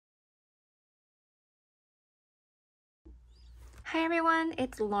Hi everyone,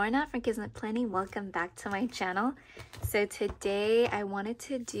 it's Lorna from Kismetplanning. Welcome back to my channel. So today I wanted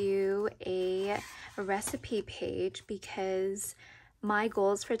to do a recipe page because my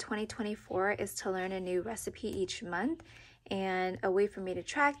goals for 2024 is to learn a new recipe each month, and a way for me to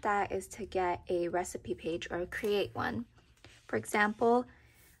track that is to get a recipe page or create one. For example,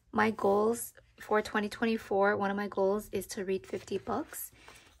 my goals for 2024, one of my goals is to read 50 books,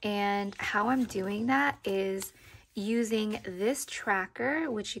 and how I'm doing that is using this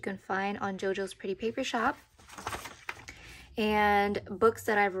tracker, which you can find on JoJo's Pretty Paper Shop, and books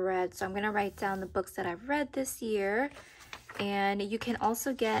that I've read. So I'm going to write down the books that I've read this year, and you can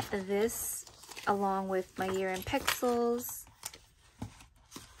also get this along with my year in pixels,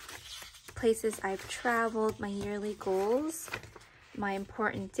 places I've traveled, my yearly goals, my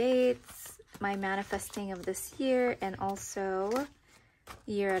important dates, my manifesting of this year, and also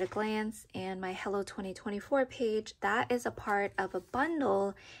year at a glance, and my Hello 2024 page. That is a part of a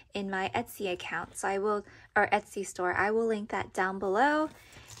bundle in my Etsy account, so I will, or Etsy store, I will link that down below.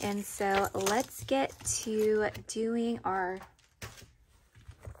 And so let's get to doing our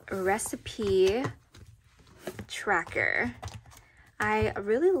recipe tracker. I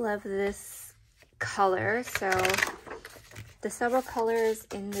really love this color, so the several colors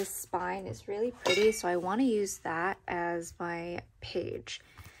in this spine is really pretty, so I want to use that as my page.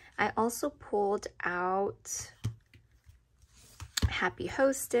 I also pulled out Happy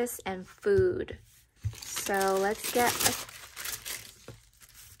Hostess and food. So let's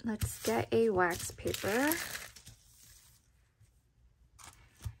get a wax paper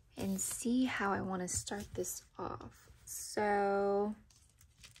and see how I want to start this off. So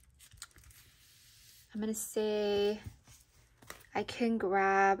I'm going to say I can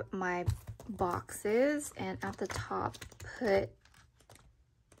grab my boxes and at the top put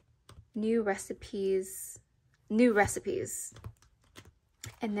new recipes,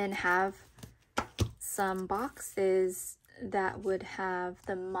 and then have some boxes that would have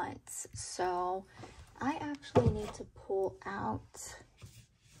the months. So I actually need to pull out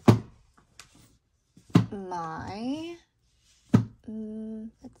my,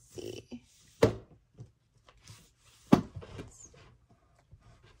 let's see.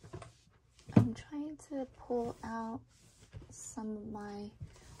 I'm trying to pull out some of my,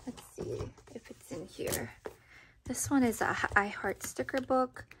 let's see if it's in here. This one is a I Heart sticker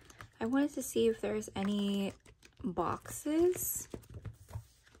book. I wanted to see if there's any boxes.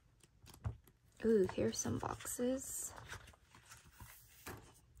 Ooh, here's some boxes.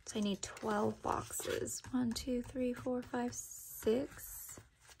 So I need 12 boxes. 1, 2, 3, 4, 5, 6,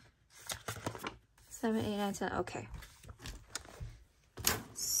 7, 8, 9, 10. Okay.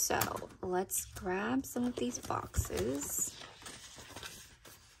 So let's grab some of these boxes,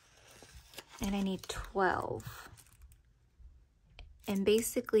 and I need 12. And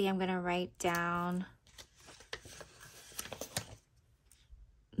basically I'm gonna write down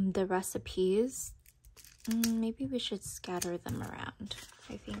the recipes. Maybe we should scatter them around.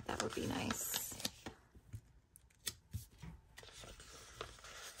 I think that would be nice.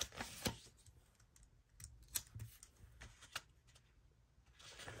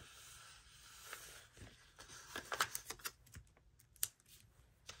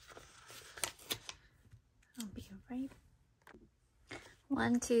 I'll be right.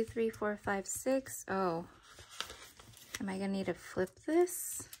 1, 2, 3, 4, 5, 6. Oh, am I gonna need to flip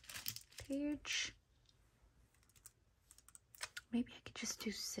this page? Maybe I could just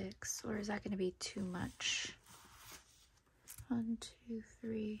do 6, or is that gonna be too much? 1, 2,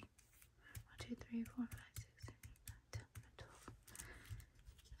 3, 1, 2, 3, 4, 5, 6, 7, 8, 9, 10, 12.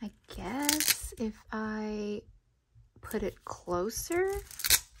 I guess if I put it closer.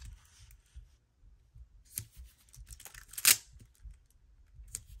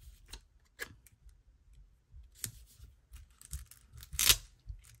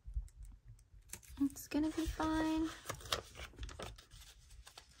 It's gonna be fine.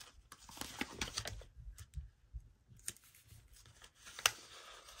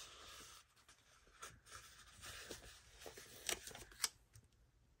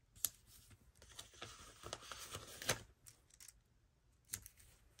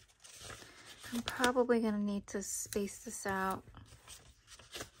 I'm probably gonna need to space this out.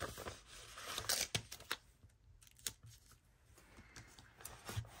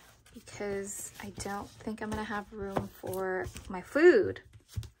 Because I don't think I'm gonna have room for my food,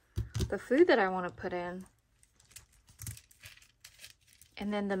 the food that I want to put in.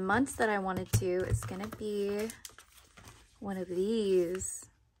 And then the months that I want to do is gonna be one of these.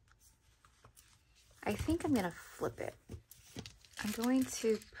 I think I'm gonna flip it. I'm going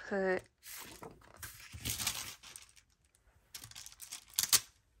to put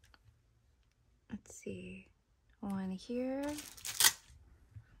see. One here.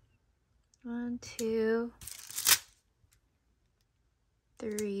 1, 2,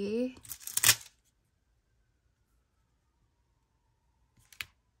 3.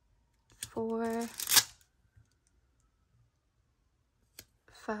 4,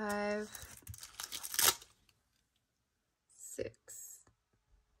 5, 6.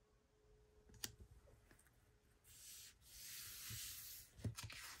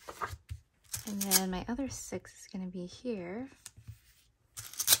 And then my other 6 is going to be here.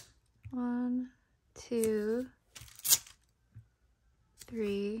 1, 2,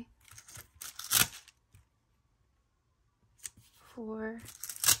 3, 4,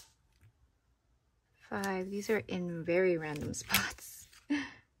 5. These are in very random spots.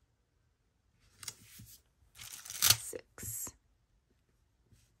 6.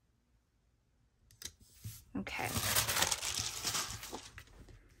 Okay.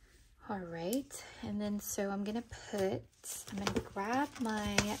 All right. And then so I'm gonna grab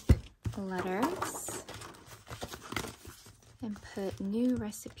my letters and put new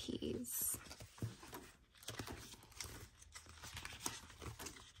recipes.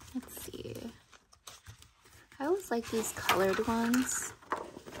 Let's see. I always like these colored ones.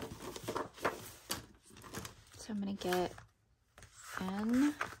 So I'm gonna get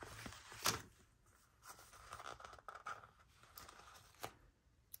N.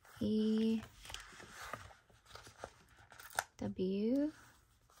 E. W.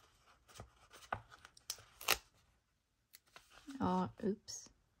 Oh, oops.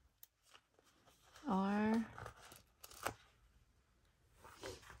 R.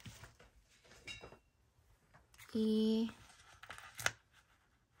 E.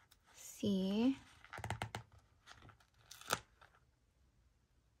 C.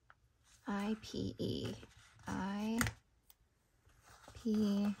 I. P. E. I.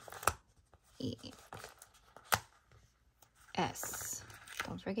 P. E. S.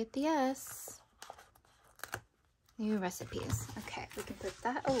 Don't forget the S. New recipes. Okay, we can put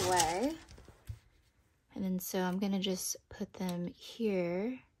that away. And then so I'm gonna just put them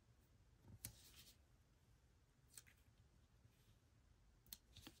here.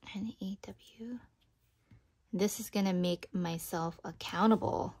 And EW. This is gonna make myself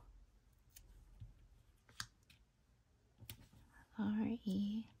accountable.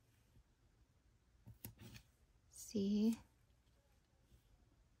 R-E. C.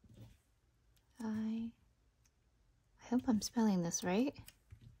 I hope I'm spelling this right.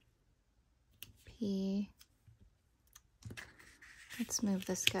 P. Let's move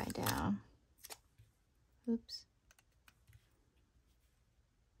this guy down. Oops.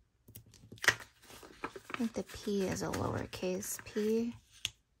 I think the P is a lowercase p.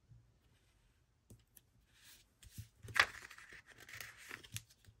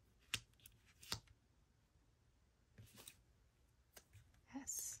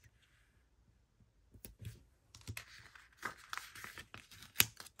 S.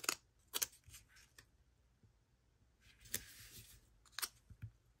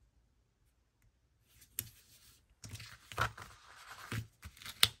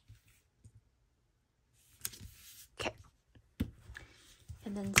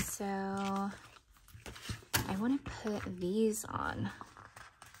 And then so I want to put these on.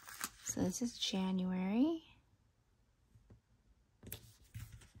 So this is January,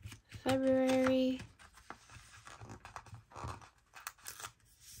 February,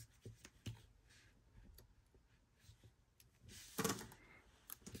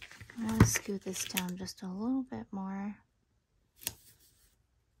 I want to scoot this down just a little bit more.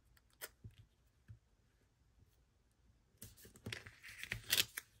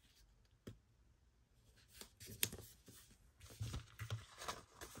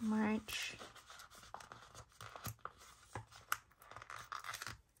 March,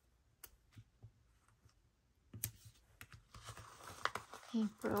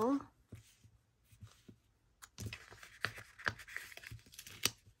 April,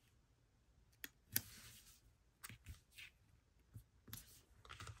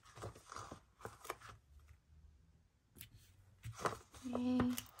 May,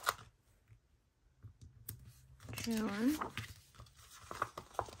 June,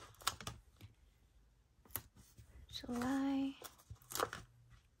 July,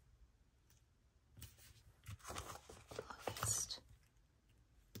 August,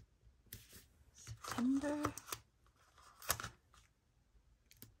 September,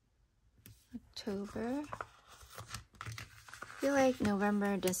 October. I feel like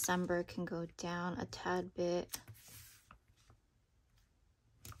November, December can go down a tad bit.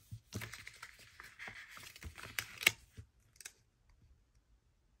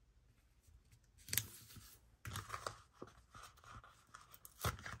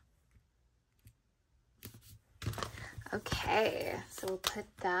 Okay, so we'll put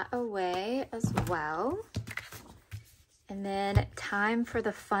that away as well. And then time for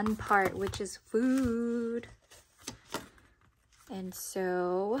the fun part, which is food. And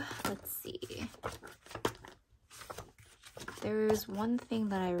so, let's see. There's one thing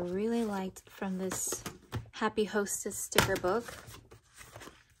that I really liked from this Happy Hostess sticker book.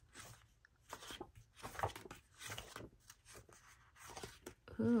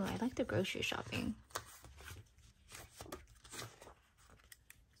 Ooh, I like the grocery shopping.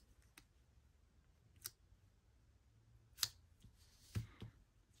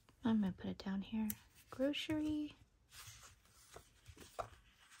 I'm gonna put it down here. Grocery.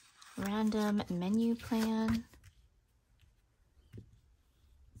 Random menu plan.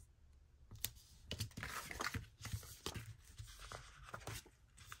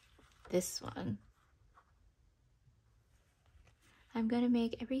 This one. I'm gonna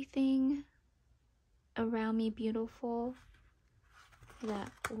make everything around me beautiful.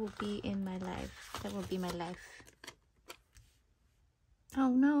 That will be in my life. That will be my life. Oh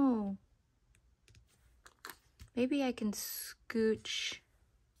no. Maybe I can scooch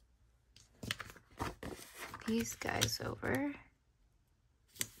these guys over.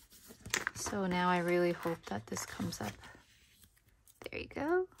 So now I really hope that this comes up. There you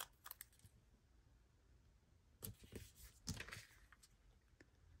go.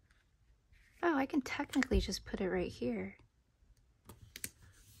 Oh, I can technically just put it right here.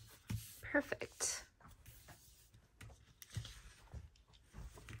 Perfect.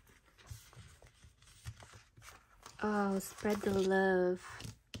 Oh, spread the love.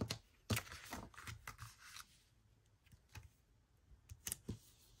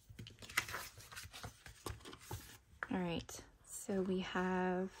 All right, so we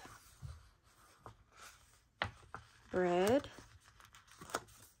have bread.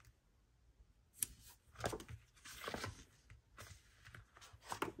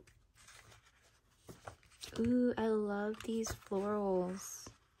 Ooh, I love these florals.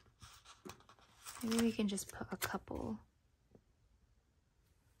 Maybe we can just put a couple.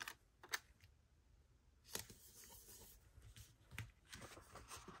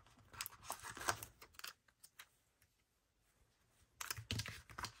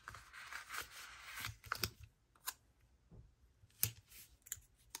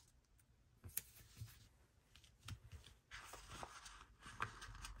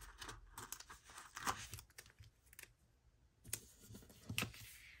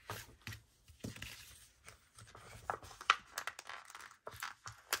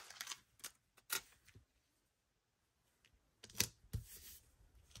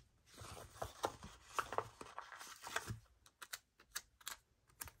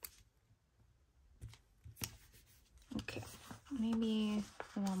 Okay, maybe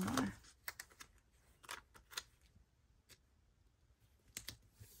one more.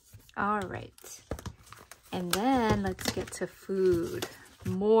 All right, and then let's get to food.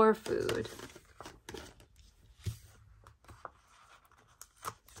 More food.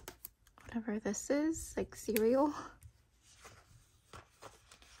 Whatever this is, like cereal.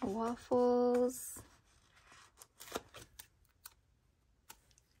 Waffles.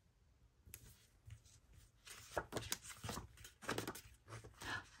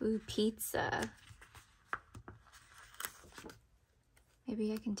 Ooh, pizza.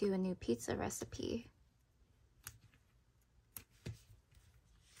 Maybe I can do a new pizza recipe.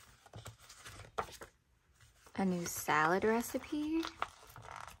 A new salad recipe.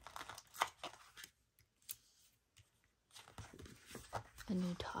 A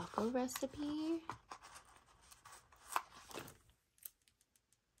new taco recipe.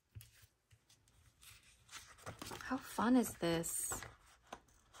 How fun is this?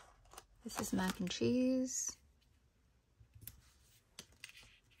 This is mac and cheese.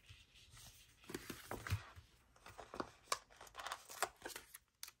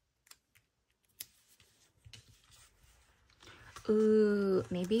 Ooh,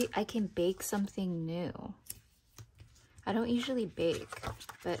 maybe I can bake something new. I don't usually bake,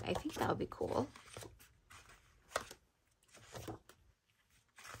 but I think that would be cool.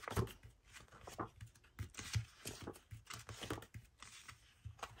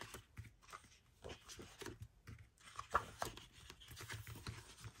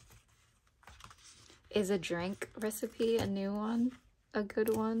 Is a drink recipe a new one? A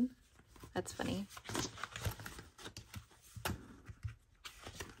good one? That's funny.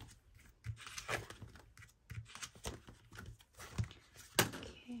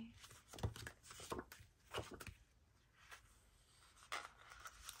 Okay.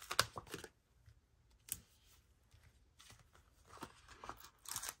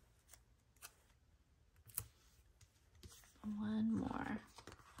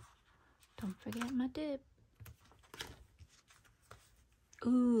 forget my dip.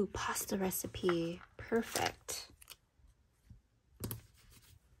 Ooh, pasta recipe. Perfect.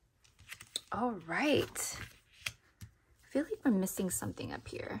 All right. I feel like we're missing something up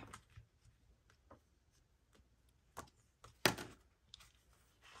here. I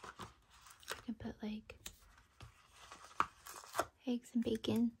can put like eggs and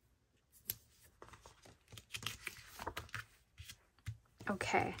bacon.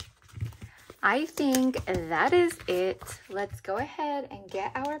 Okay, I think that is it. Let's go ahead and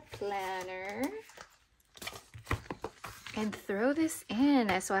get our planner and throw this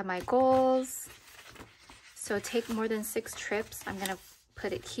in. So I have my goals. So take more than 6 trips. I'm gonna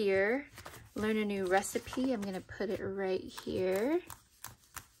put it here. Learn a new recipe. I'm gonna put it right here.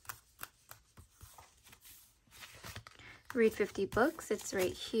 Read 50 books. It's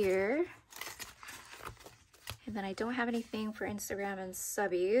right here. And then I don't have anything for Instagram and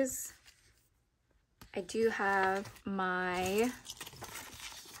subbies. I do have my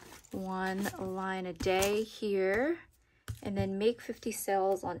 1 line a day here, and then make 50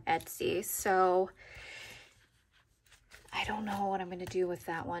 sales on Etsy. So I don't know what I'm going to do with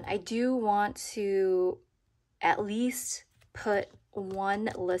that one. I do want to at least put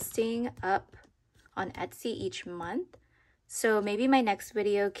 1 listing up on Etsy each month. So maybe my next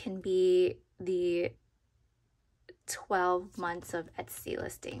video can be the 12 months of Etsy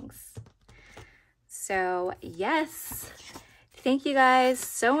listings. So yes, thank you guys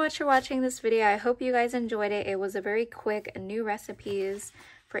so much for watching this video. I hope you guys enjoyed it. It was a very quick new recipes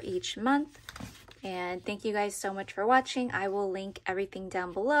for each month. And thank you guys so much for watching. I will link everything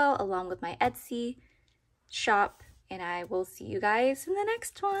down below along with my Etsy shop. And I will see you guys in the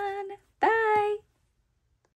next one. Bye!